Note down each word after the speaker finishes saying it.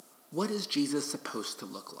What is Jesus supposed to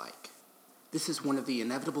look like? This is one of the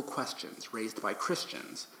inevitable questions raised by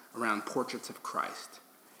Christians around portraits of Christ.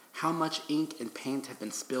 How much ink and paint have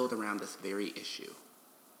been spilled around this very issue?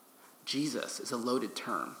 Jesus is a loaded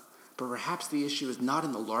term, but perhaps the issue is not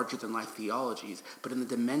in the larger-than-life theologies, but in the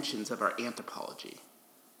dimensions of our anthropology.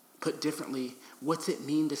 Put differently, what's it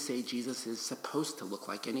mean to say Jesus is supposed to look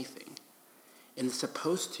like anything? In the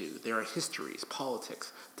supposed to, there are histories,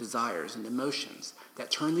 politics, desires, and emotions that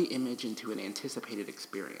turn the image into an anticipated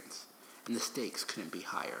experience, and the stakes couldn't be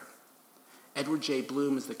higher. Edward J.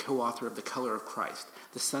 Bloom is the co-author of The Color of Christ,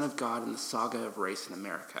 the Son of God and the Saga of Race in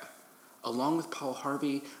America. Along with Paul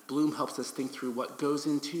Harvey, Bloom helps us think through what goes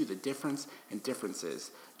into the difference and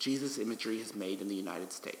differences Jesus' imagery has made in the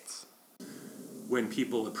United States. When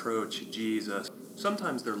people approach Jesus,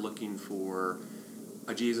 sometimes they're looking for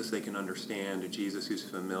a Jesus they can understand, a Jesus who's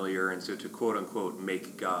familiar, and so to quote-unquote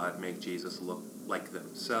make Jesus look like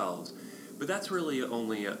themselves. But that's really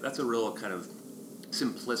that's a real kind of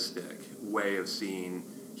simplistic way of seeing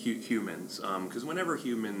humans, because whenever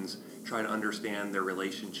humans try to understand their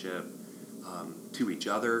relationship to each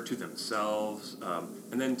other, to themselves,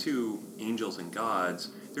 and then to angels and gods,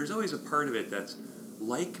 there's always a part of it that's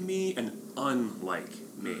like me and unlike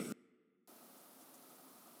me.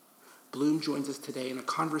 Bloom joins us today in a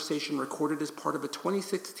conversation recorded as part of a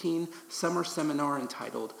 2016 summer seminar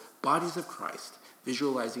entitled Bodies of Christ,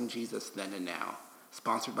 Visualizing Jesus Then and Now,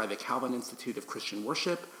 sponsored by the Calvin Institute of Christian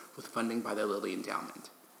Worship with funding by the Lilly Endowment.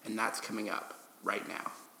 And that's coming up right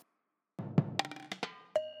now.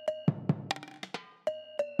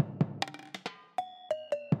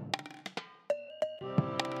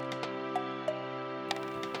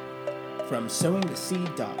 From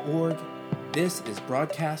sowingtheseed.org, this is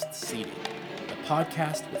Broadcast Seeding, a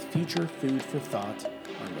podcast with future food for thought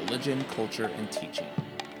on religion, culture, and teaching.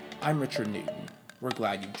 I'm Richard Newton. We're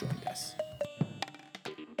glad you've joined us.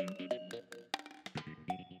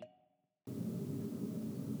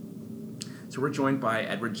 So we're joined by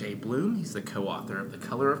Edward J. Bloom. He's the co-author of The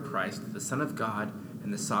Color of Christ, the Son of God,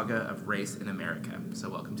 and the Saga of Race in America. So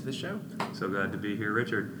welcome to the show. So glad to be here,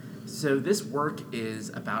 Richard. So this work is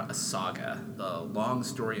about a saga, the long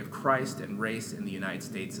story of Christ and race in the United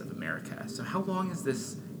States of America. So how long has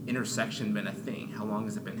this intersection been a thing? How long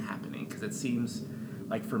has it been happening? Because it seems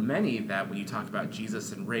like for many that when you talk about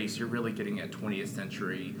Jesus and race, you're really getting at 20th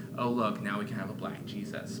century, oh look, now we can have a black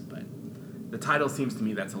Jesus. But the title seems to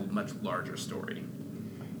me that's a much larger story.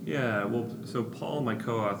 Yeah, well, so Paul, my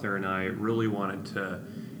co-author, and I really wanted to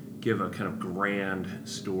give a kind of grand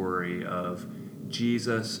story of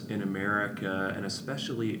Jesus in America, and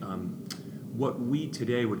especially what we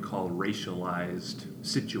today would call racialized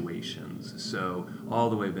situations. So all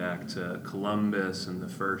the way back to Columbus and the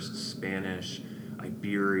first Spanish,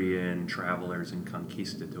 Iberian travelers and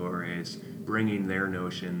conquistadores, bringing their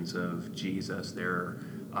notions of Jesus, their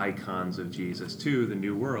icons of Jesus to the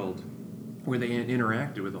New World, where they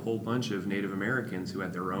interacted with a whole bunch of Native Americans who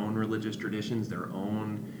had their own religious traditions, their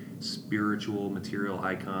own spiritual, material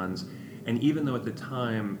icons. And even though at the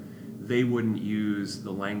time they wouldn't use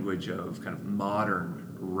the language of kind of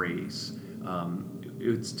modern race,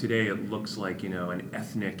 today it looks like, an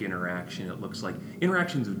ethnic interaction. It looks like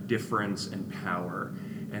interactions of difference and power.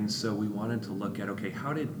 And so we wanted to look at, okay,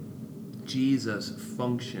 how did Jesus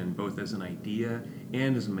function both as an idea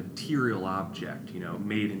and as a material object,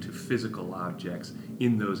 made into physical objects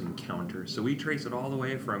in those encounters. So we trace it all the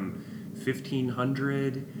way from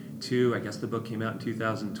 1500 to, I guess the book came out in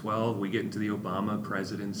 2012. We get into the Obama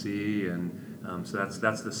presidency, and so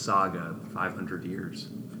that's the saga, 500 years.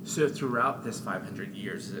 So throughout this 500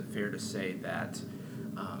 years, is it fair to say that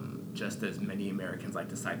just as many Americans like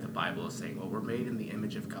to cite the Bible as saying, well, we're made in the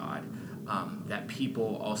image of God, that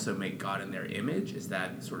people also make God in their image? Is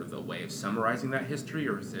that sort of the way of summarizing that history,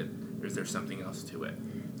 or is there something else to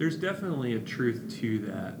it? There's definitely a truth to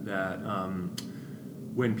that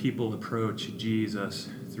when people approach Jesus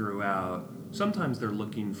throughout, sometimes they're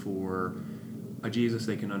looking for a Jesus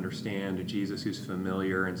they can understand, a Jesus who's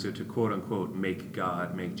familiar, and so to quote-unquote make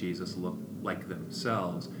Jesus look like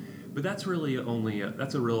themselves. But that's really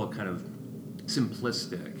that's a real kind of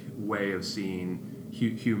simplistic way of seeing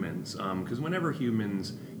humans, because whenever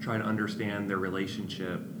humans try to understand their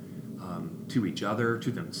relationship to each other,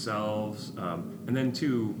 to themselves, and then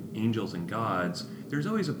to angels and gods, there's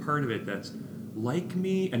always a part of it that's like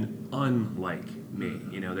me and unlike me.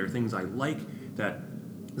 There are things I like that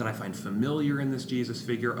I find familiar in this Jesus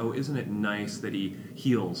figure. Oh, isn't it nice that he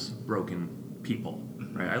heals broken people,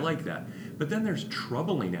 right? I like that. But then there's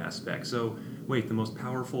troubling aspects. So wait, the most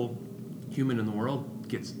powerful human in the world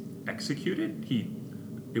gets executed? He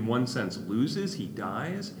in one sense, loses. He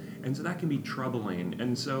dies. And so that can be troubling.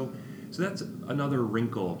 And so that's another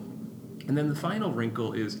wrinkle. And then the final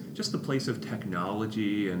wrinkle is just the place of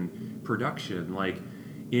technology and production. Like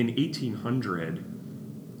in 1800,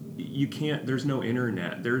 there's no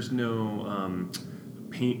internet, there's no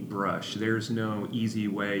paintbrush, there's no easy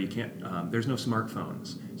way, there's no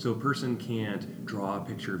smartphones. So a person can't draw a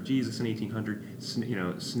picture of Jesus in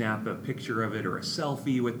 1800, snap a picture of it or a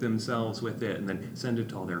selfie with themselves with it and then send it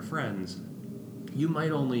to all their friends. You may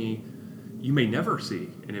never see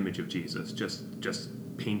an image of Jesus, just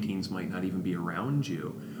paintings might not even be around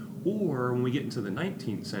you. Or when we get into the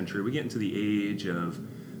 19th century, we get into the age of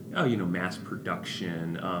mass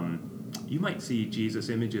production. You might see Jesus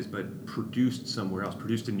images, but produced somewhere else,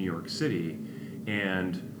 produced in New York City,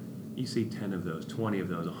 and you see 10 of those, 20 of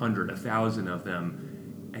those, 100, 1,000 of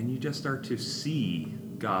them, and you just start to see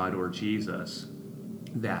God or Jesus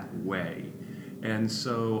that way. And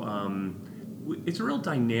so it's a real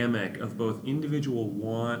dynamic of both individual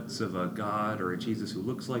wants of a God or a Jesus who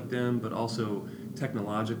looks like them, but also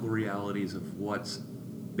technological realities of what's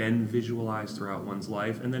been visualized throughout one's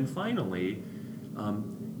life. And then finally,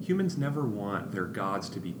 humans never want their gods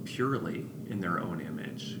to be purely in their own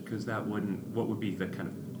image, because what would be the kind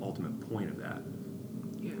of ultimate point of that?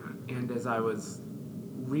 Yeah, and as I was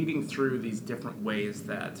reading through these different ways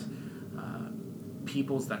that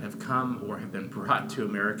peoples that have come or have been brought to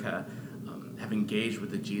America have engaged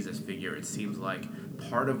with the Jesus figure, it seems like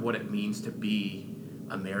part of what it means to be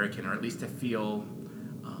American, or at least to feel,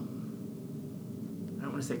 I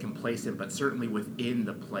don't want to say complacent, but certainly within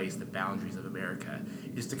the boundaries of America,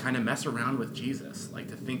 is to kind of mess around with Jesus, like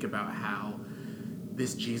to think about how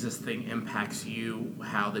this Jesus thing impacts you,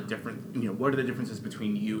 how what are the differences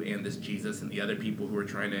between you and this Jesus and the other people who are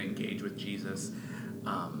trying to engage with Jesus.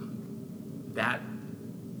 That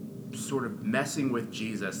sort of messing with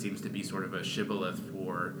Jesus seems to be sort of a shibboleth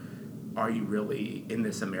for, are you really in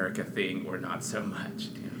this America thing or not so much?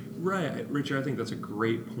 Yeah. Right, Richard, I think that's a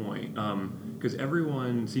great point, because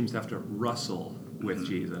everyone seems to have to wrestle with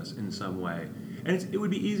Jesus in some way. And it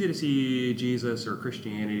would be easy to see Jesus or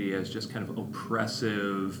Christianity as just kind of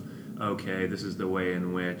oppressive. Okay, this is the way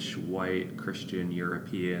in which white Christian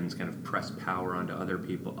Europeans kind of press power onto other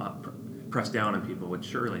people, press down on people, which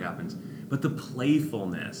surely happens. But the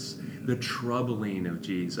playfulness, the troubling of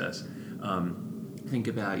Jesus. Think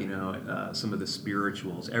about, some of the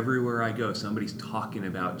spirituals. Everywhere I go, somebody's talking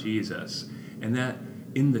about Jesus. And that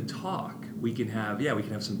in the talk, we can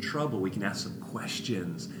have some trouble. We can ask some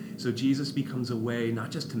questions. So Jesus becomes a way not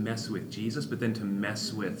just to mess with Jesus, but then to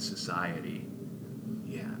mess with society.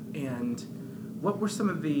 Yeah. And what were some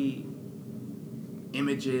of the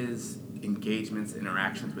images, engagements,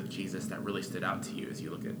 interactions with Jesus that really stood out to you as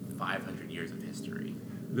you look at 500 years of history?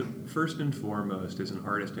 The first and foremost is an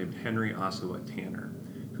artist named Henry Ossawa Tanner,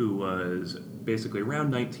 who was basically around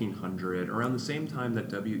 1900, around the same time that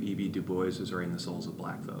W.E.B. Du Bois was writing The Souls of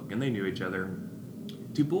Black Folk, and they knew each other.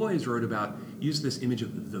 Du Bois used this image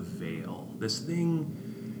of the veil, this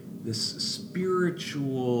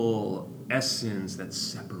spiritual essence that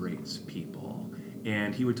separates people.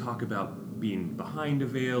 And he would talk about being behind a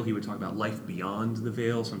veil, he would talk about life beyond the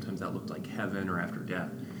veil, sometimes that looked like heaven or after death.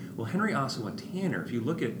 Well, Henry Ossawa Tanner, if you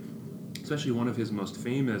look at especially one of his most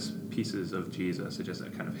famous pieces of Jesus, it's just a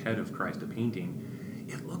kind of head of Christ, a painting,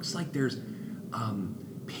 it looks like there's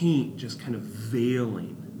paint just kind of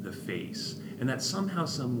veiling the face. And that somehow,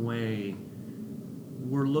 some way,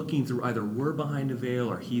 we're looking through, either we're behind a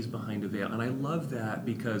veil or he's behind a veil. And I love that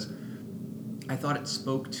because I thought it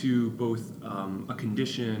spoke to both a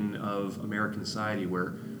condition of American society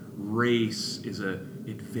where race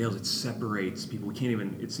it veils, it separates people. We can't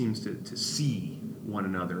even, it seems to see one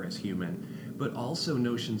another as human, but also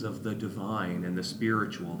notions of the divine and the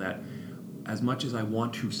spiritual, that as much as I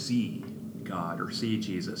want to see God or see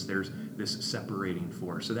Jesus, there's this separating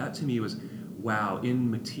force. So that to me was, wow, in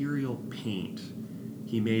material paint,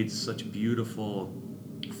 he made such beautiful,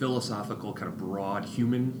 philosophical, kind of broad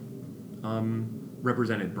human,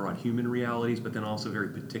 represented broad human realities, but then also very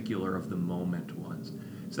particular of the moment ones.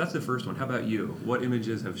 So that's the first one. How about you? What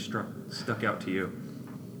images have stuck out to you?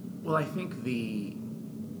 Well, I think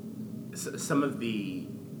some of the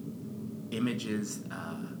images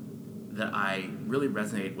that I really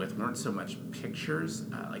resonated with weren't so much pictures,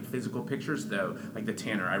 like physical pictures, though. Like the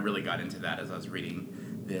Tanner, I really got into that as I was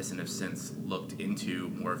reading this and have since looked into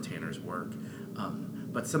more of Tanner's work.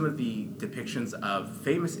 But some of the depictions of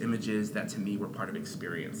famous images that to me were part of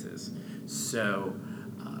experiences. So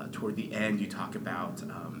toward the end, you talk about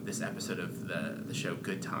this episode of the show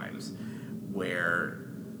Good Times, where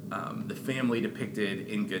The family depicted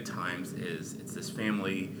in Good Times it's this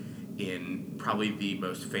family in probably the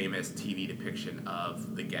most famous TV depiction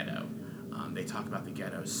of the ghetto. They talk about the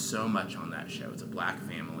ghetto so much on that show. It's a black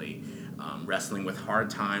family wrestling with hard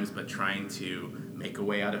times, but trying to make a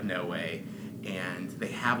way out of no way. And they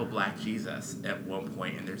have a black Jesus at one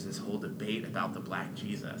point, and there's this whole debate about the black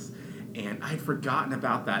Jesus. And I'd forgotten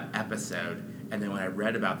about that episode, and then when I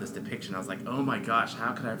read about this depiction, I was like, oh my gosh,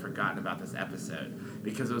 how could I have forgotten about this episode?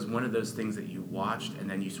 Because it was one of those things that you watched and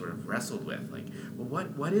then you sort of wrestled with, like, well,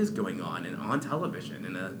 what is going on? And on television,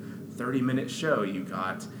 in a 30-minute show, you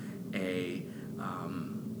got a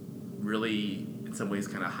really, in some ways,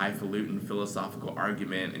 kind of highfalutin philosophical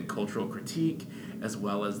argument and cultural critique, as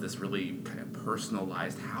well as this really kind of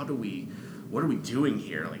personalized, what are we doing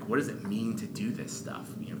here? Like, what does it mean to do this stuff?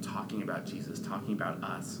 You know, talking about Jesus, talking about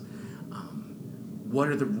us. What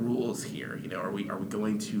are the rules here? You know, are we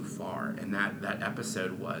going too far? And that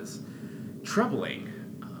episode was troubling,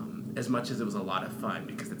 as much as it was a lot of fun,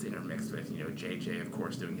 because it's intermixed with, you know, JJ, of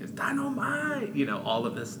course, doing his dynamite, you know, all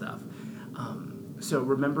of this stuff. So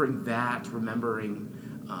remembering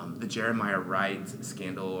the Jeremiah Wright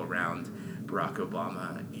scandal around Barack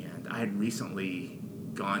Obama, and I had recently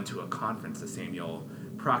gone to a conference, the Samuel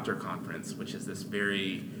Proctor Conference, which is this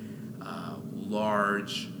very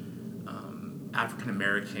large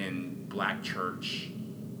African-American black church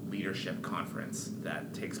leadership conference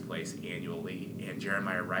that takes place annually, and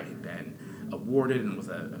Jeremiah Wright had been awarded and was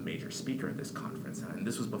a major speaker at this conference, and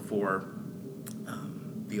this was before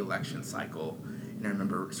the election cycle. And I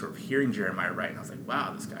remember sort of hearing Jeremiah Wright, and I was like,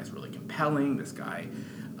 wow, this guy's really compelling. This guy,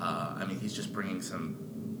 he's just bringing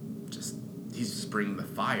the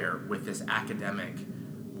fire with this academic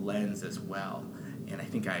lens as well. And I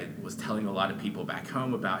think I was telling a lot of people back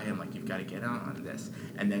home about him, like, you've got to get on this.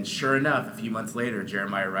 And then sure enough, a few months later,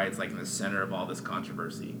 Jeremiah Wright's like in the center of all this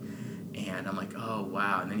controversy. And I'm like, oh,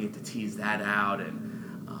 wow. And then you have to tease that out. And,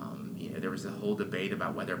 there was a whole debate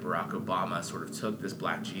about whether Barack Obama sort of took this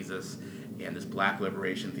black Jesus and this black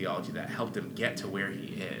liberation theology that helped him get to where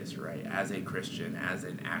he is, right? As a Christian, as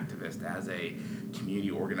an activist, as a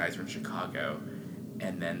community organizer in Chicago.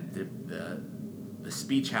 And then the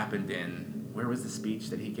speech happened in, where was the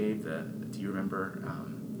speech that he gave? Do you remember?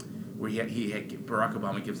 Where Barack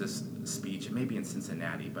Obama gives this speech, it may be in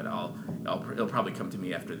Cincinnati, but it'll probably come to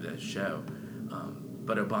me after the show.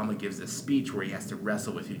 But Obama gives this speech where he has to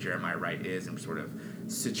wrestle with who Jeremiah Wright is and sort of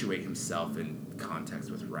situate himself in context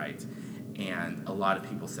with Wright. And a lot of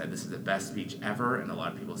people said this is the best speech ever, and a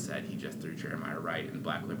lot of people said he just threw Jeremiah Wright and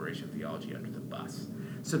black liberation theology under the bus.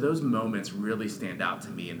 So those moments really stand out to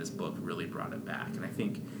me, and this book really brought it back. And I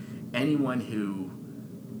think anyone who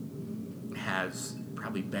has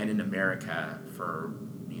probably been in America for,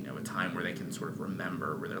 a time where they can sort of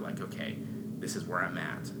remember, where they're like, okay, this is where I'm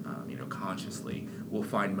at, consciously, will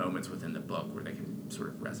find moments within the book where they can sort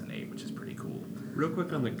of resonate, which is pretty cool. Real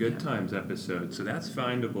quick on the Good Times episode. So that's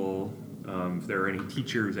findable, if there are any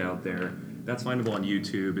teachers out there, that's findable on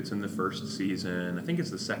YouTube. It's in the first season. I think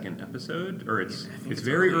it's the second episode, or it's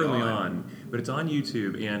very early on, but it's on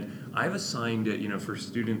YouTube. And I've assigned it, for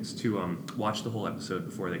students to watch the whole episode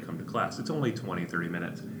before they come to class. It's only 20, 30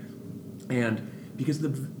 minutes. And because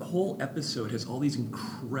the whole episode has all these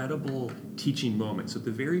incredible teaching moments. So at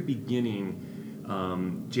the very beginning,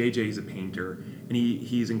 JJ is a painter, and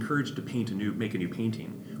he's encouraged to make a new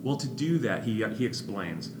painting. Well, to do that, he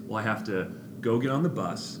explains, well, I have to go get on the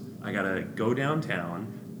bus, I gotta go downtown,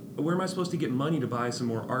 where am I supposed to get money to buy some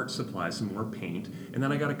more art supplies, some more paint, and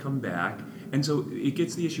then I gotta come back. And so it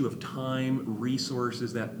gets the issue of time,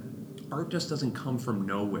 resources, that art just doesn't come from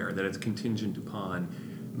nowhere, that it's contingent upon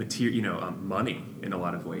money in a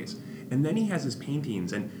lot of ways. And then he has his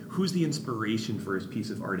paintings, and who's the inspiration for his piece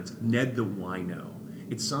of art? It's Ned the Wino.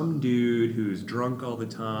 It's some dude who's drunk all the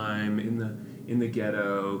time in the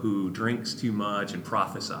ghetto, who drinks too much and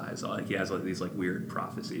prophesies. He has these weird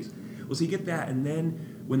prophecies. Well, so you get that, and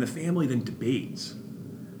then when the family then debates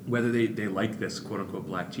whether they like this quote-unquote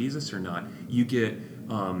black Jesus or not, you get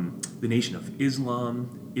the Nation of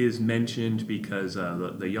Islam is mentioned because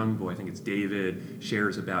the young boy, I think it's David,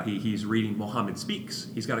 shares about, he's reading Muhammad Speaks.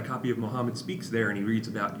 He's got a copy of Muhammad Speaks there, and he reads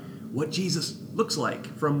about what Jesus looks like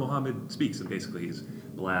from Muhammad Speaks, and basically he's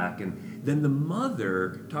black. And then the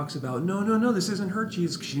mother talks about, no, this isn't her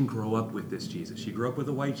Jesus. She didn't grow up with this Jesus. She grew up with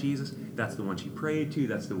a white Jesus. That's the one she prayed to.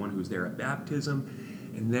 That's the one who was there at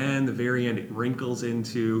baptism. And then the very end, it wrinkles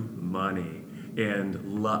into money and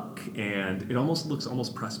luck, and it looks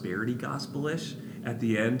almost prosperity gospel-ish at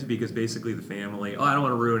the end, because basically the family, I don't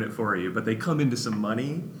want to ruin it for you, but they come into some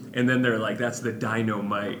money, and then they're like, that's the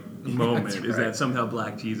dynamite moment, is that somehow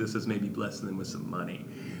black Jesus has maybe blessed them with some money.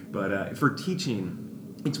 But for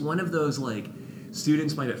teaching, it's one of those, like,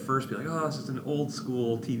 students might at first be like, oh, this is an old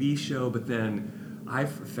school TV show, but then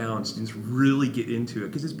I've found students really get into it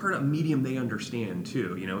because it's part of a medium they understand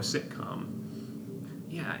too, a sitcom.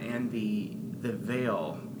 Yeah, and the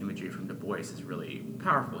veil imagery from Du Bois is really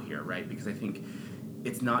powerful here, right? Because I think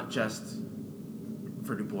it's not just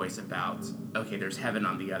for Du Bois about, okay, there's heaven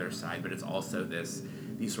on the other side, but it's also these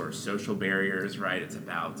sort of social barriers, right? It's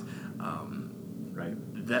about right.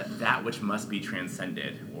 that which must be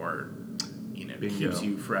transcended, or Bingo. keeps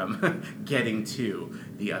you from getting to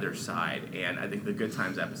the other side. And I think the Good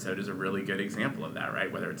Times episode is a really good example of that,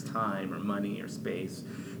 right? Whether it's time or money or space,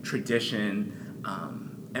 tradition,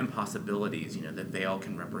 and possibilities, the veil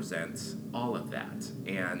can represent all of that.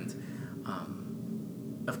 And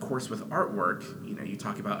of course, with artwork, you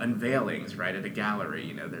talk about unveilings, right, at a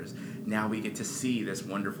gallery. Now we get to see this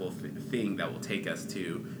wonderful thing that will take us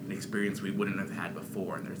to an experience we wouldn't have had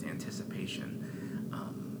before, and there's anticipation.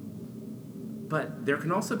 But there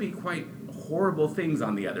can also be quite horrible things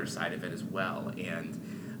on the other side of it as well. And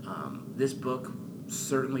this book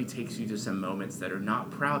certainly takes you to some moments that are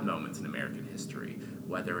not proud moments in American history,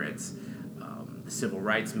 whether it's the civil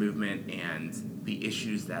rights movement and the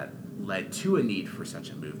issues that led to a need for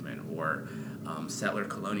such a movement, or settler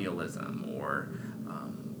colonialism, or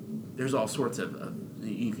there's all sorts of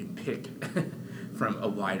you can pick from a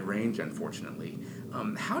wide range, unfortunately.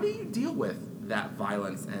 How do you deal with that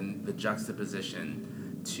violence and the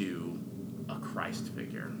juxtaposition to a Christ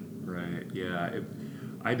figure? Right, yeah.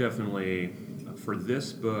 I definitely, for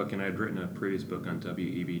this book, and I'd written a previous book on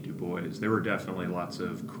W.E.B. Du Bois, there were definitely lots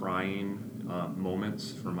of crying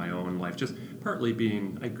moments for my own life, just partly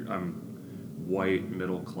being I'm white,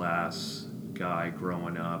 middle-class guy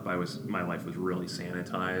growing up. My life was really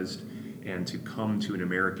sanitized, and to come to an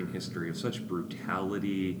American history of such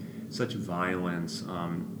brutality, such violence,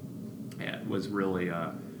 was really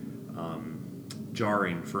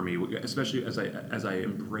jarring for me, especially as I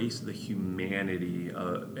embraced the humanities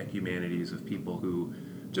of people who,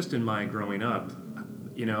 just in my growing up,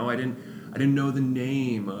 I didn't know the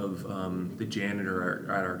name of the janitor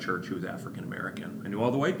at our church who was African American. I knew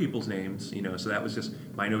all the white people's names, so that was just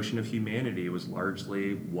my notion of humanity. It was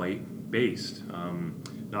largely white based,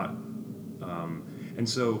 and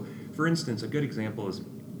so, for instance, a good example is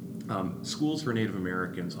schools for Native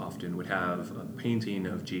Americans often would have a painting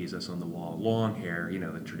of Jesus on the wall, long hair,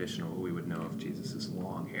 the traditional, what we would know of Jesus is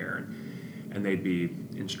long hair. And they'd be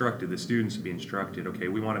instructed, the students would be instructed, okay,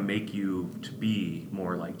 we want to make you to be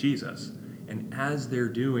more like Jesus. And as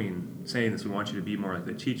they're saying this, we want you to be more like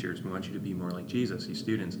the teachers, we want you to be more like Jesus, these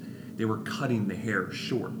students, they were cutting the hair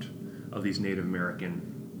short of these Native American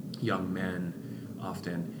young men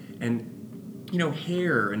often. And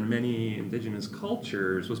hair in many indigenous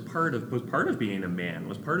cultures was part of being a man,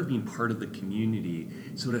 was part of being part of the community.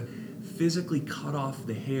 So to physically cut off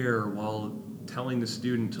the hair while telling the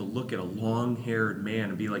student to look at a long-haired man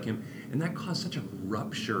and be like him, and that caused such a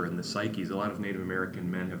rupture in the psyches. A lot of Native American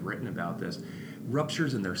men have written about this,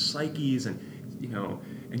 ruptures in their psyches, and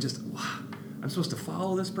and just, wow, I'm supposed to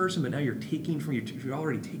follow this person, but now you're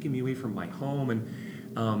already taking me away from my home, and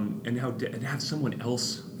how to have someone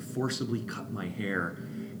else forcibly cut my hair.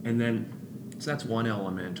 And then, so that's one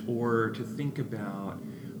element. Or to think about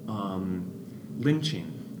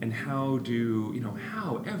lynching, and how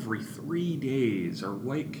every 3 days our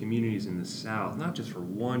white communities in the South, not just for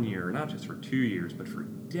 1 year, not just for 2 years, but for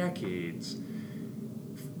decades,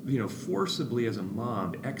 forcibly as a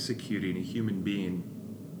mob executing a human being.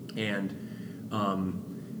 And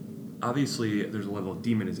obviously there's a level of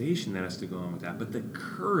demonization that has to go on with that, but the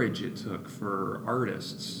courage it took for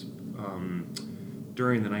artists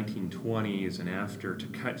during the 1920s and after to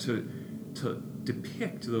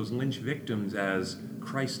depict those lynch victims as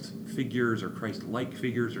Christ figures or Christ-like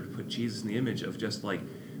figures, or to put Jesus in the image of just like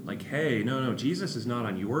hey, no, Jesus is not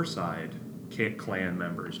on your side, Klan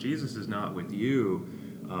members. Jesus is not with you,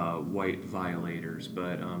 white violators,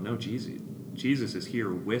 but no, Jesus is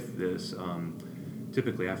here with this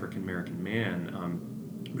typically African American man.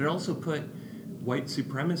 But it also put white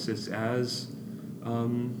supremacists as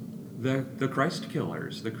the Christ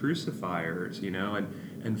killers, the crucifiers,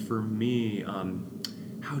 and for me,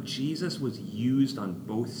 how Jesus was used on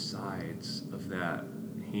both sides of that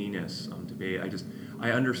heinous debate.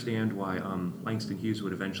 I understand why Langston Hughes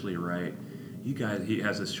would eventually write, he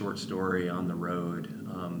has this short story, On the Road,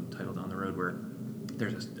 titled On the Road, where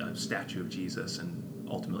there's a statue of Jesus and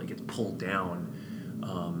ultimately gets pulled down.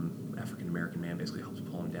 African American man basically helps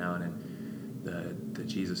pull him down, and the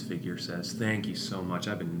Jesus figure says, "Thank you so much.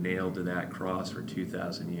 I've been nailed to that cross for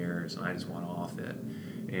 2,000 years, and I just want off it."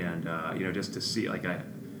 And just to see,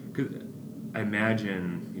 'cause I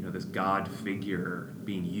imagine, this God figure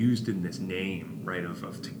being used in this name, right,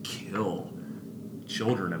 of to kill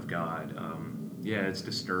children of God. Yeah, it's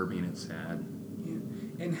disturbing. It's sad. Yeah.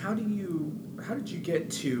 And how did you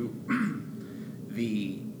get to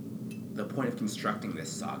the point of constructing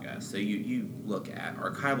this saga? So you look at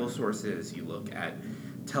archival sources, you look at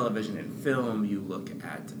television and film, you look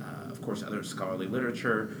at, of course, other scholarly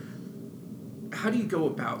literature. How do you go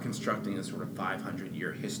about constructing a sort of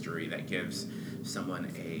 500-year history that gives someone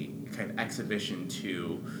a kind of exhibition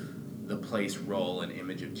to the place, role, and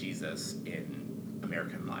image of Jesus in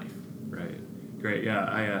American life? Right. Great.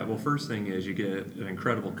 Yeah. Well, first thing is you get an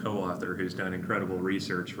incredible co-author who's done incredible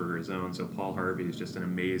research for his own. So Paul Harvey is just an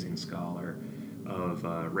amazing scholar of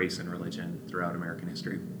race and religion throughout American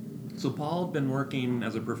history. So Paul had been working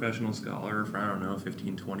as a professional scholar for,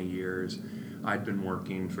 15, 20 years. I'd been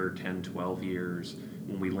working for 10, 12 years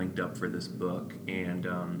when we linked up for this book. And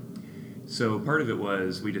so part of it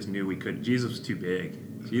was we just knew we couldn't. Jesus was too big.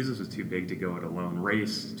 Jesus was too big to go it alone.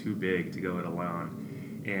 Race, too big to go it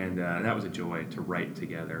alone. And that was a joy to write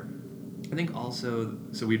together. I think also,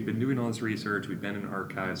 so we'd been doing all this research, we'd been in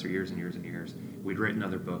archives for years and years and years. We'd written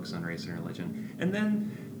other books on race and religion. And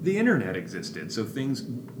then the internet existed. So things,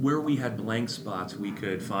 where we had blank spots, we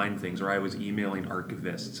could find things. Or I was emailing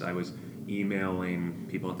archivists. I was emailing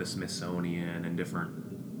people at the Smithsonian and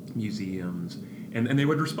different museums. And they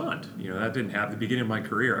would respond. That didn't happen at the beginning of my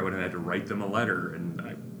career. I would have had to write them a letter, and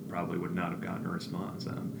I probably would not have gotten a response.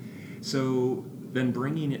 So then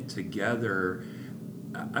bringing it together,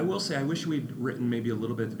 I will say I wish we'd written maybe a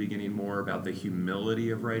little bit at the beginning more about the humility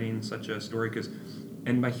of writing such a story,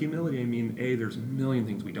 and by humility I mean A, there's a million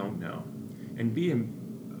things we don't know, and B,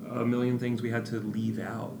 a million things we had to leave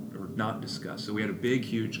out or not discuss. So we had a big,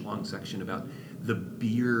 huge, long section about the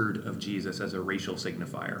beard of Jesus as a racial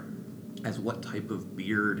signifier, as what type of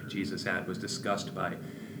beard Jesus had was discussed by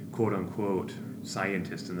quote-unquote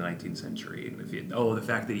scientists in the 19th century. And the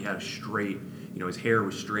fact that he had a straight, his hair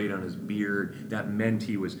was straight on his beard, that meant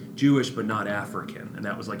he was Jewish but not African. And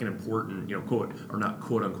that was like an important, quote, or not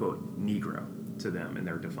quote-unquote, Negro to them in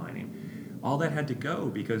their defining. All that had to go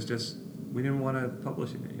because we didn't want to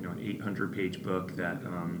publish an 800-page book that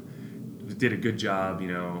did a good job,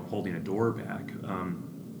 holding a door back.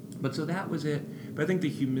 But so that was it. But I think the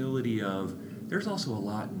humility of, there's also a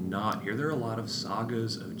lot not here. There are a lot of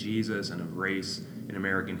sagas of Jesus and of race in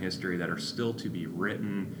American history that are still to be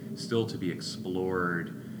written, still to be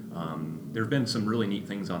explored. There have been some really neat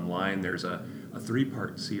things online. There's a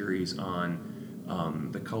 3-part series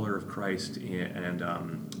on the color of Christ and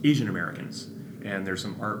Asian Americans. And there's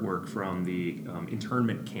some artwork from the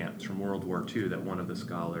internment camps from World War II that one of the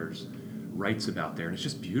scholars writes about there. And it's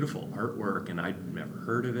just beautiful artwork, and I'd never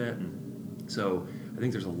heard of it. And so I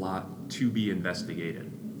think there's a lot to be investigated.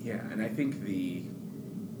 Yeah, and I think the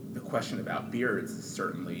question about beards is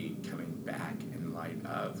certainly coming back in light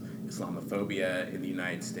of Islamophobia in the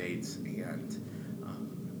United States. And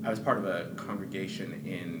I was part of a congregation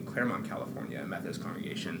in Claremont, California, a Methodist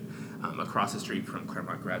congregation across the street from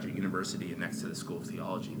Claremont Graduate University and next to the School of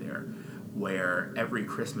Theology there, where every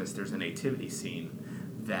Christmas there's a nativity scene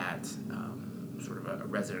that sort of a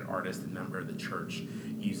resident artist and member of the church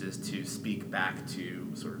uses to speak back to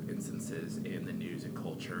sort of instances in the news and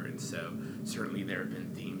culture. And so certainly there have been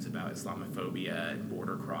themes about Islamophobia and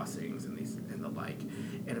border crossings and the like.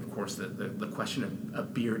 And of course the question of a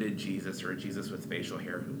bearded Jesus or a Jesus with facial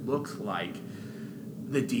hair who looks like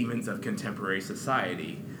the demons of contemporary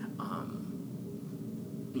society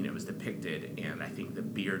is depicted. And I think the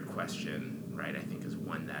beard question, right, I think is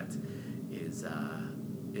one that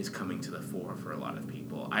is coming to the fore for a lot of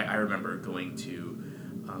people. I remember going to,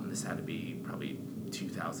 this had to be probably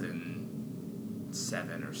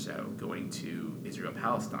 2007 or so, going to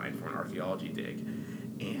Israel-Palestine for an archaeology dig.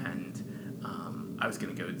 And I was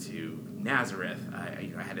going to go to Nazareth.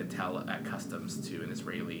 I had to tell at customs to an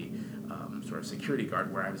Israeli sort of security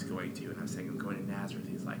guard where I was going to, and I was saying, I'm going to Nazareth.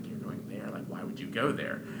 He's like, you're going there? Like, why would you go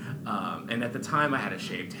there? And at the time, I had a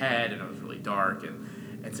shaved head, and it was really dark, and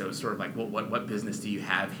so it was sort of like, well, what business do you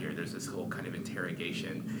have here? There's this whole kind of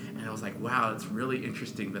interrogation. And I was like, wow, it's really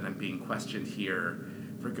interesting that I'm being questioned here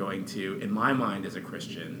for going to, in my mind as a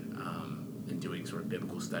Christian, and doing sort of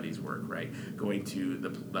biblical studies work, right? Going to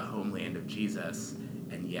the homeland of Jesus,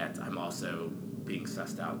 and yet I'm also being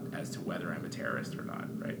sussed out as to whether I'm a terrorist or not,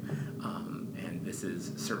 right? And this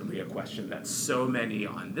is certainly a question that so many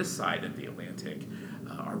on this side of the Atlantic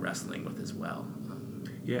are wrestling with as well.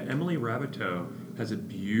 Yeah, Emily Rabateau has a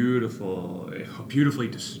beautifully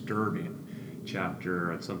disturbing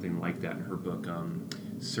chapter on something like that in her book,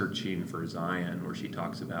 Searching for Zion, where she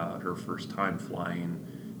talks about her first time flying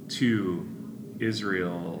to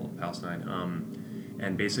Israel, Palestine,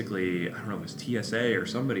 and basically, I don't know if it was TSA or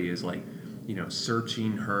somebody is like,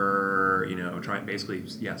 searching her, trying basically,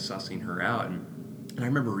 sussing her out. And I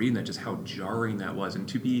remember reading that, just how jarring that was. And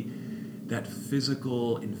to be that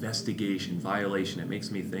physical investigation, violation, it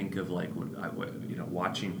makes me think of like,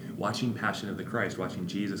 watching Passion of the Christ, watching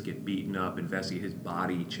Jesus get beaten up, investigate his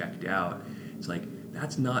body checked out. It's like,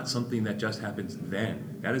 that's not something that just happens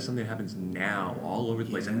then. That is something that happens now, all over the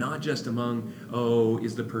place. And not just among,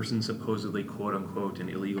 is the person supposedly, quote unquote, an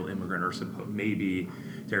illegal immigrant or maybe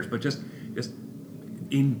terrorist, but just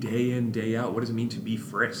in, day out, what does it mean to be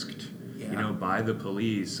frisked, by the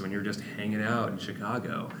police when you're just hanging out in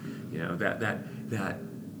Chicago? That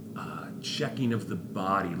checking of the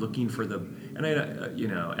body, looking for as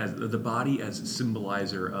the body as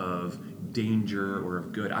symbolizer of danger or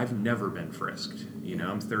of good. I've never been frisked.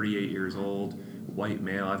 I'm 38 years old, white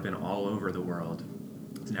male. I've been all over the world.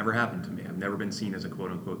 It's never happened to me. I've never been seen as a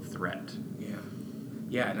quote unquote threat.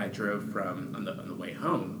 Yeah. And I drove on the way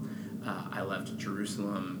home. I left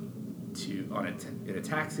Jerusalem in a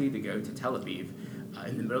taxi to go to Tel Aviv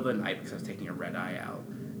in the middle of the night because I was taking a red eye out,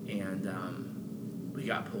 and we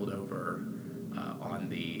got pulled over on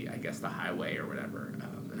the highway or whatever.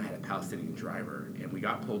 And I had a Palestinian driver, and we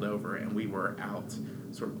got pulled over, and we were out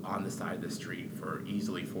sort of on the side of the street for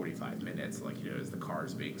easily 45 minutes, as the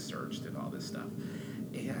car's being searched and all this stuff.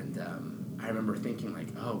 And I remember thinking, like,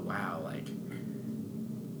 oh, wow, like,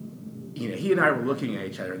 he and I were looking at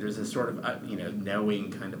each other. There's this sort of,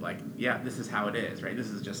 knowing kind of like, yeah, this is how it is, right? This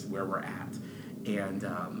is just where we're at. And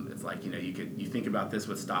it's like, you think about this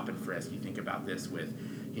with stop and frisk. You think about this with,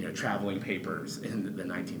 traveling papers in the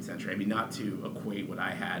 19th century. I mean, not to equate what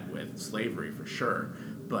I had with slavery for sure,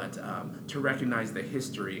 but to recognize the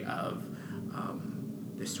history of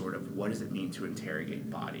this sort of, what does it mean to interrogate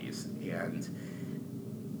bodies? And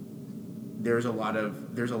there's a lot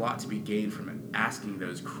to be gained from it, asking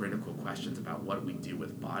those critical questions about what we do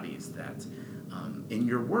with bodies. That in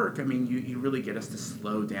your work, I mean, you really get us to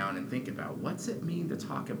slow down and think about, what's it mean to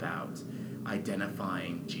talk about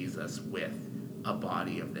identifying Jesus with a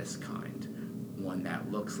body of this kind, one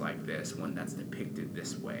that looks like this, one that's depicted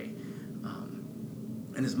this way.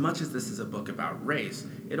 And as much as this is a book about race,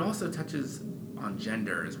 it also touches on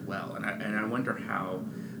gender as well. And I wonder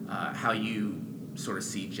how you sort of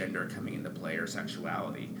see gender coming into play, or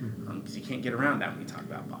sexuality, because you can't get around that when you talk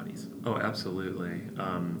about bodies. Oh, absolutely.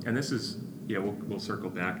 And this is, we'll circle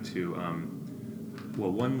back to,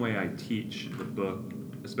 one way I teach the book,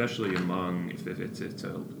 especially among, if it's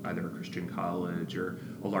either a Christian college or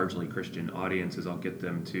a largely Christian audience, is I'll get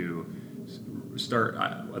them to start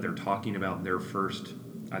either talking about their first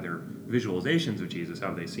either visualizations of Jesus, how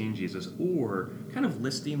have they seen Jesus, or kind of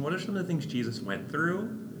listing what are some of the things Jesus went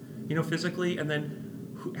through, physically, and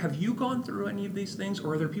then have you gone through any of these things,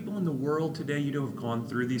 or are there people in the world today who have gone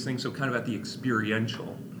through these things? So kind of at the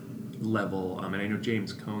experiential level, and I know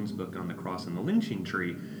James Cone's book on the cross and the lynching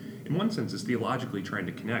tree, in one sense, is theologically trying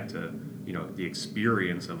to connect to, the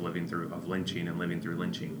experience of lynching and living through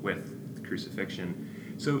lynching with the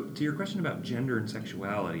crucifixion. So to your question about gender and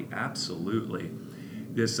sexuality, absolutely.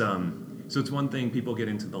 This, so it's one thing people get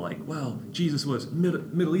into the Jesus was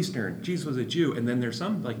Middle Eastern, Jesus was a Jew, and then there's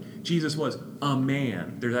some Jesus was a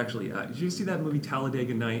man. There's actually, did you see that movie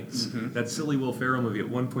Talladega Nights? Mm-hmm. That silly Will Ferrell movie. At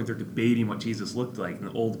one point they're debating what Jesus looked like, and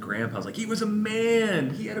the old grandpa's like, he was a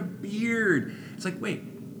man, he had a beard. It's like, wait,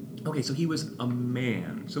 okay, so he was a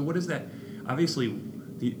man. So what is that? Obviously,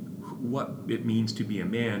 what it means to be a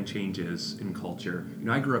man changes in culture.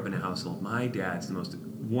 I grew up in a household. My dad's the most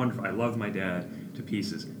wonderful. I love my dad to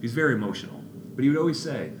pieces. He's very emotional. But he would always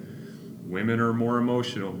say, women are more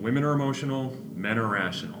emotional. Women are emotional, men are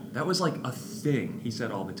rational. That was like a thing he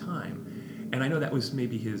said all the time. And I know that was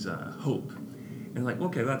maybe his hope. And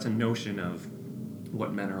okay, that's a notion of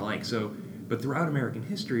what men are like. So, but throughout American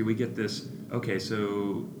history, we get this, okay,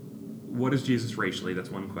 so what is Jesus racially? That's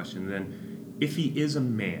one question. And then if he is a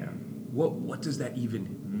man, what does that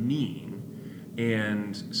even mean?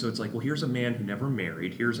 And so it's like, well, here's a man who never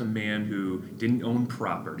married. Here's a man who didn't own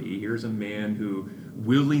property. Here's a man who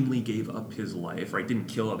willingly gave up his life, right? Didn't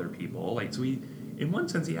kill other people. So he, in one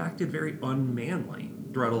sense, he acted very unmanly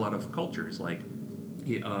throughout a lot of cultures. And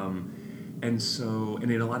in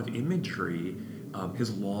a lot of imagery,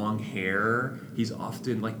 his long hair, he's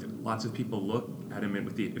often lots of people look at him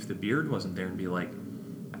and if the beard wasn't there and be like,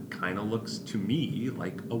 that kind of looks to me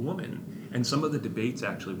like a woman. And some of the debates,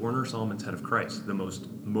 actually, Warner Solomon's Head of Christ, the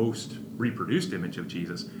most reproduced image of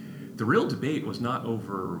Jesus, the real debate was not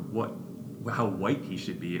over how white he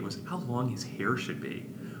should be, it was how long his hair should be.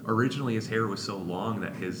 originally his hair was so long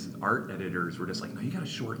that his art editors were just like, no, you got to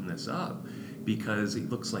shorten this up because he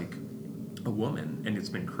looks like a woman, and it's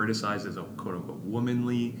been criticized as a quote-unquote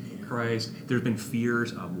womanly Christ. There's been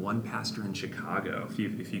fears of one pastor in Chicago. If you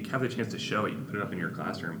have the chance to show it, you can put it up in your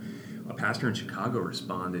classroom. A pastor in Chicago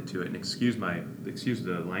responded to it, and excuse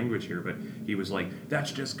the language here, but he was like,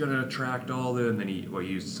 that's just going to attract all the, and then he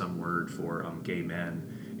used some word for gay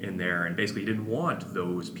men in there, and basically he didn't want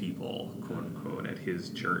those people, quote-unquote, at his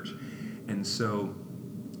church. And so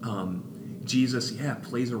Jesus,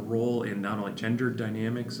 plays a role in not only gender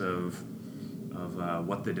dynamics of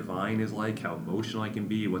what the divine is like, how emotional I can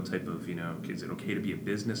be, what type of, is it okay to be a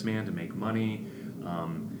businessman to make money,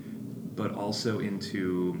 but also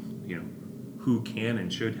into, who can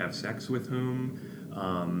and should have sex with whom,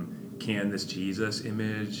 can this Jesus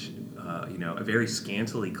image, a very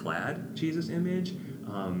scantily clad Jesus image,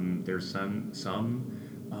 there's some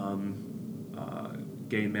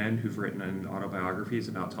gay men who've written in autobiographies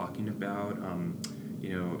about talking about,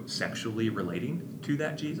 sexually relating to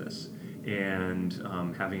that Jesus, and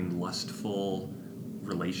having lustful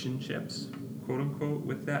relationships, quote unquote,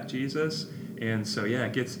 with that Jesus. And so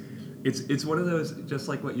it's one of those, just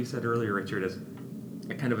like what you said earlier, Richard, as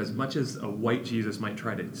kind of as much as a white Jesus might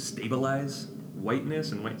try to stabilize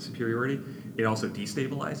whiteness and white superiority, it also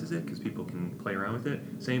destabilizes it because people can play around with it.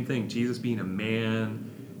 Same thing, Jesus being a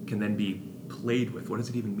man can then be played with. What does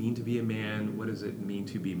it even mean to be a man? What does it mean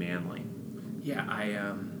to be manly? Yeah,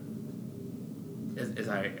 as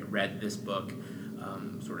I read this book,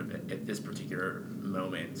 sort of at this particular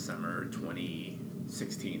moment, summer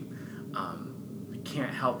 2016, I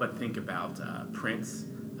can't help but think about Prince,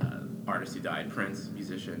 artist who died, Prince,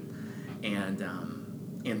 musician, and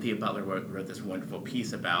Anthea Butler wrote this wonderful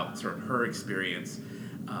piece about sort of her experience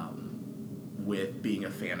with being a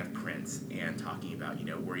fan of Prince and talking about,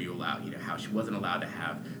 were you allowed, how she wasn't allowed to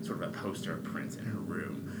have sort of a poster of Prince in her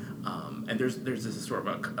room. And there's this sort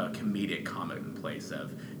of a comedic commonplace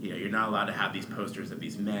of, you're not allowed to have these posters of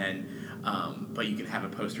these men, but you can have a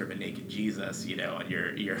poster of a naked Jesus, on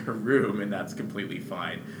your room, and that's completely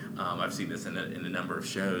fine. I've seen this in a number of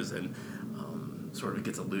shows, and sort of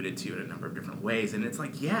gets alluded to in a number of different ways. And it's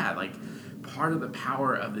like, part of the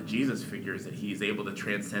power of the Jesus figure is that he's able to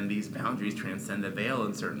transcend these boundaries, transcend the veil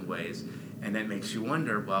in certain ways. And that makes you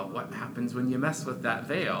wonder, well, what happens when you mess with that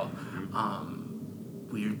veil?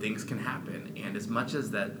 Weird things can happen. And as much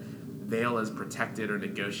as that veil is protected or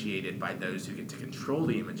negotiated by those who get to control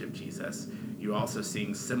the image of Jesus, you're also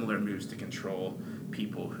seeing similar moves to control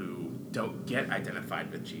people who don't get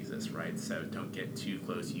identified with Jesus, right? So don't get too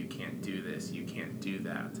close. You can't do this. You can't do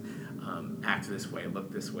that. Act this way.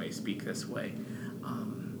 Look this way. Speak this way.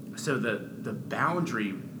 So the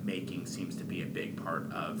boundary making seems to be a big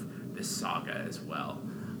part of this saga as well.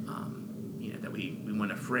 That we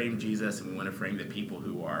want to frame Jesus, and we want to frame the people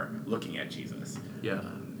who are looking at Jesus.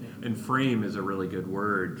 And frame is a really good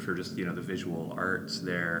word for just, the visual arts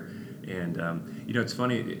there. And, it's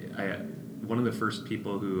funny, one of the first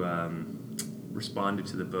people who responded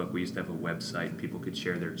to the book, we used to have a website, and people could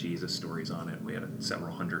share their Jesus stories on it. We had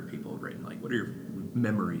several hundred people written, like, what are your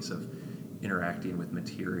memories of interacting with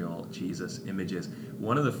material Jesus images?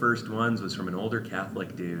 One of the first ones was from an older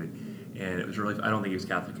Catholic dude, and it was really, I don't think he was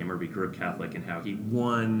Catholic anymore, but he grew up Catholic, and how he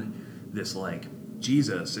won this,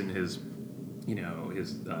 Jesus in his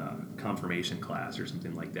confirmation class or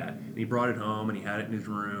something like that. And he brought it home, and he had it in his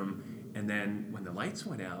room, and then when the lights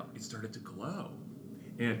went out, it started to glow.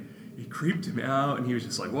 And it creeped him out, and he was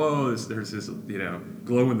just like, whoa, there's this,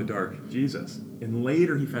 glow-in-the-dark Jesus. And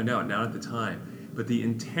later he found out, not at the time, but the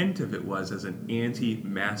intent of it was as an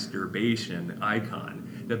anti-masturbation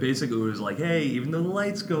icon. That basically was like, hey, even though the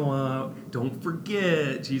lights go out, don't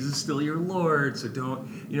forget, Jesus is still your Lord, so don't,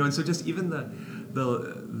 and so just even the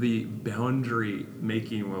boundary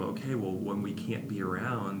making, when we can't be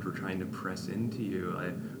around, we're trying to press into you,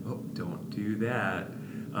 don't do that.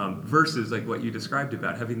 Versus like what you described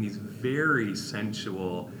about having these very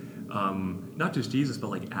sensual, not just Jesus, but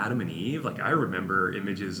like Adam and Eve. Like I remember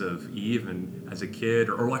images of Eve and as a kid,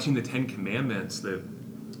 or watching the Ten Commandments, the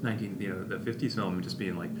 50s film, and just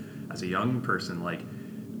being like, as a young person, like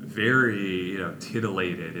very,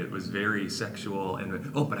 titillated. It was very sexual,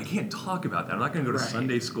 and but I can't talk about that. I'm not going to go to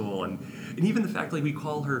Sunday school, and even the fact like we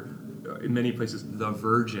call her in many places the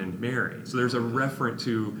Virgin Mary. So there's a referent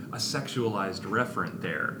to a sexualized referent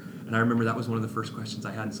there. And I remember that was one of the first questions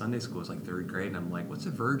I had in Sunday school. It was like third grade, and I'm like, what's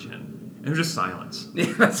a virgin? And it was just silence.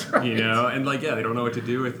 Yeah, that's right. And they don't know what to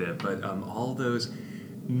do with it. But all those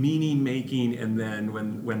meaning making, and then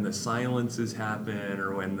when the silences happen,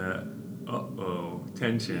 or when the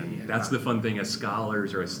tension. Yeah. That's the fun thing as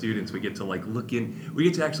scholars or as students. We get to we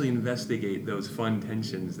get to actually investigate those fun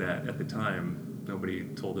tensions that at the time nobody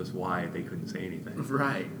told us why they couldn't say anything.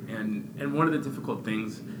 Right. And one of the difficult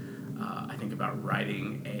things I think about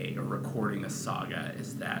writing or recording a saga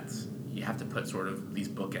is that you have to put sort of these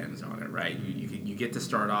bookends on it, right? You get to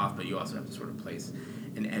start off, but you also have to sort of place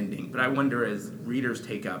an ending. But I wonder, as readers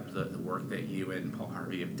take up the work that you and Paul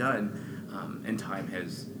Harvey have done, and time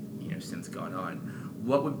has since gone on,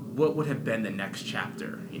 what would have been the next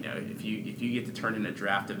chapter? If you get to turn in a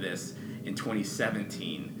draft of this in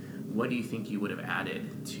 2017, what do you think you would have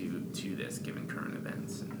added to this, given current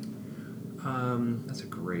events? That's a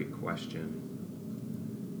great question.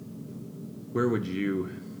 What would you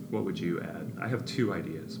add? I have two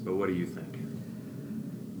ideas, but what do you think?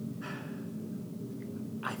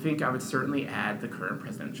 I think I would certainly add the current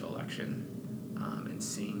presidential election, and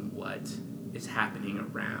seeing what is happening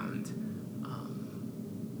around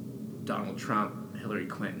Donald Trump, Hillary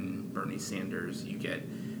Clinton, Bernie Sanders. You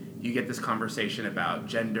get this conversation about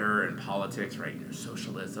gender and politics, right?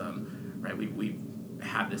 Socialism, right? We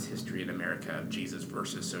have this history in America of Jesus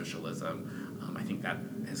versus socialism. I think that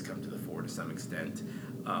has come to the fore to some extent.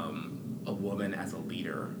 A woman as a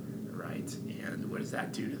leader, right? And what does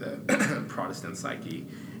that do to the Protestant psyche?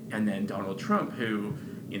 And then Donald Trump, who,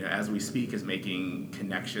 as we speak, is making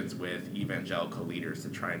connections with evangelical leaders to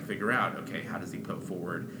try and figure out, okay, how does he put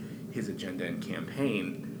forward his agenda and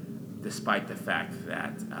campaign, despite the fact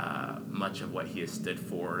that much of what he has stood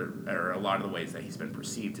for, or a lot of the ways that he's been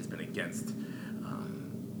perceived, has been against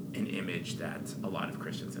an image that a lot of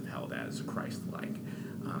Christians have held as Christ-like.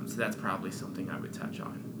 So that's probably something I would touch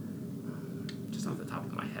on, just off the top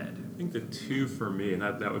of my head. I think the two for me, and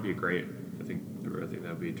that would be great. I think that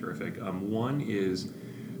would be terrific. One is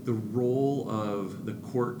the role of the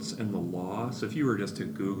courts and the law. So if you were just to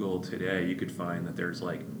Google today, you could find that there's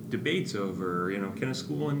debates over, can a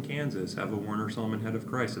school in Kansas have a Warner Solomon Head of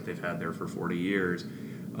Christ that they've had there for 40 years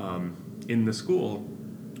in the school?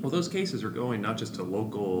 Well, those cases are going not just to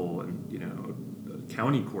local and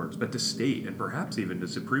county courts, but to state and perhaps even to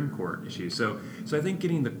Supreme Court issues. So I think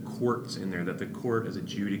getting the courts in there, that the court as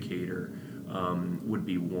adjudicator would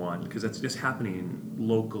be one, because that's just happening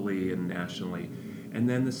locally and nationally. And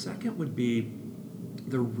then the second would be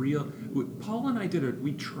Paul and I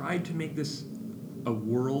we tried to make this a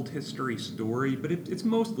world history story, but it's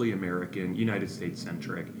mostly American, United States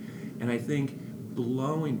centric. And I think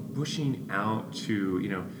pushing out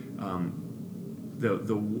to,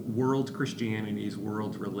 the world Christianities,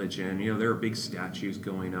 world religion. There are big statues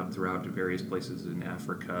going up throughout various places in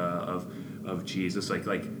Africa of Jesus,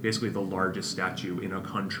 like basically the largest statue in a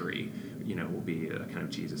country, will be a kind of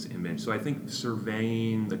Jesus image. So I think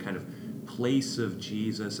surveying the kind of place of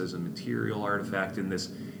Jesus as a material artifact in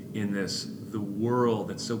the world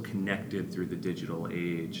that's so connected through the digital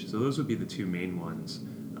age. So those would be the two main ones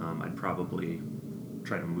I'd probably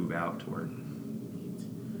try to move out toward.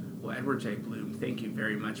 Well, Edward J. Bloom, thank you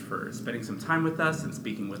very much for spending some time with us and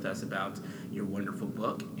speaking with us about your wonderful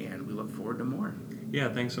book, and we look forward to more.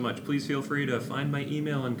 Yeah, thanks so much. Please feel free to find my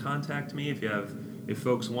email and contact me if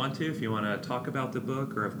folks want to. If you want to talk about the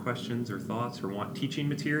book or have questions or thoughts or want teaching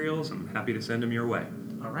materials, I'm happy to send them your way.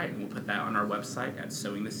 All right, and we'll put that on our website at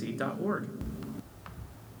sowingtheseed.org.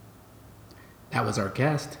 That was our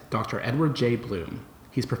guest, Dr. Edward J. Bloom.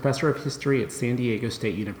 He's professor of history at San Diego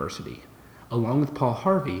State University. Along with Paul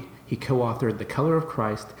Harvey, he co-authored The Color of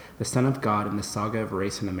Christ, the Son of God and the Saga of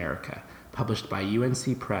Race in America, published by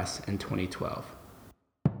UNC Press in 2012.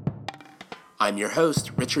 I'm your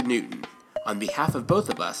host, Richard Newton. On behalf of both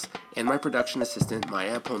of us and my production assistant,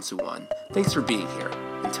 Maya Ponsuwan, thanks for being here.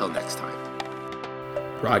 Until next time.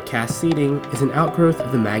 Broadcast Seeding is an outgrowth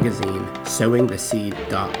of the magazine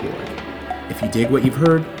sowingtheseed.org. If you dig what you've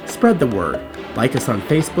heard, spread the word. Like us on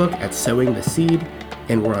Facebook at Sowing the Seed,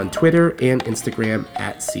 and we're on Twitter and Instagram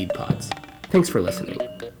at SeedPods. Thanks for listening.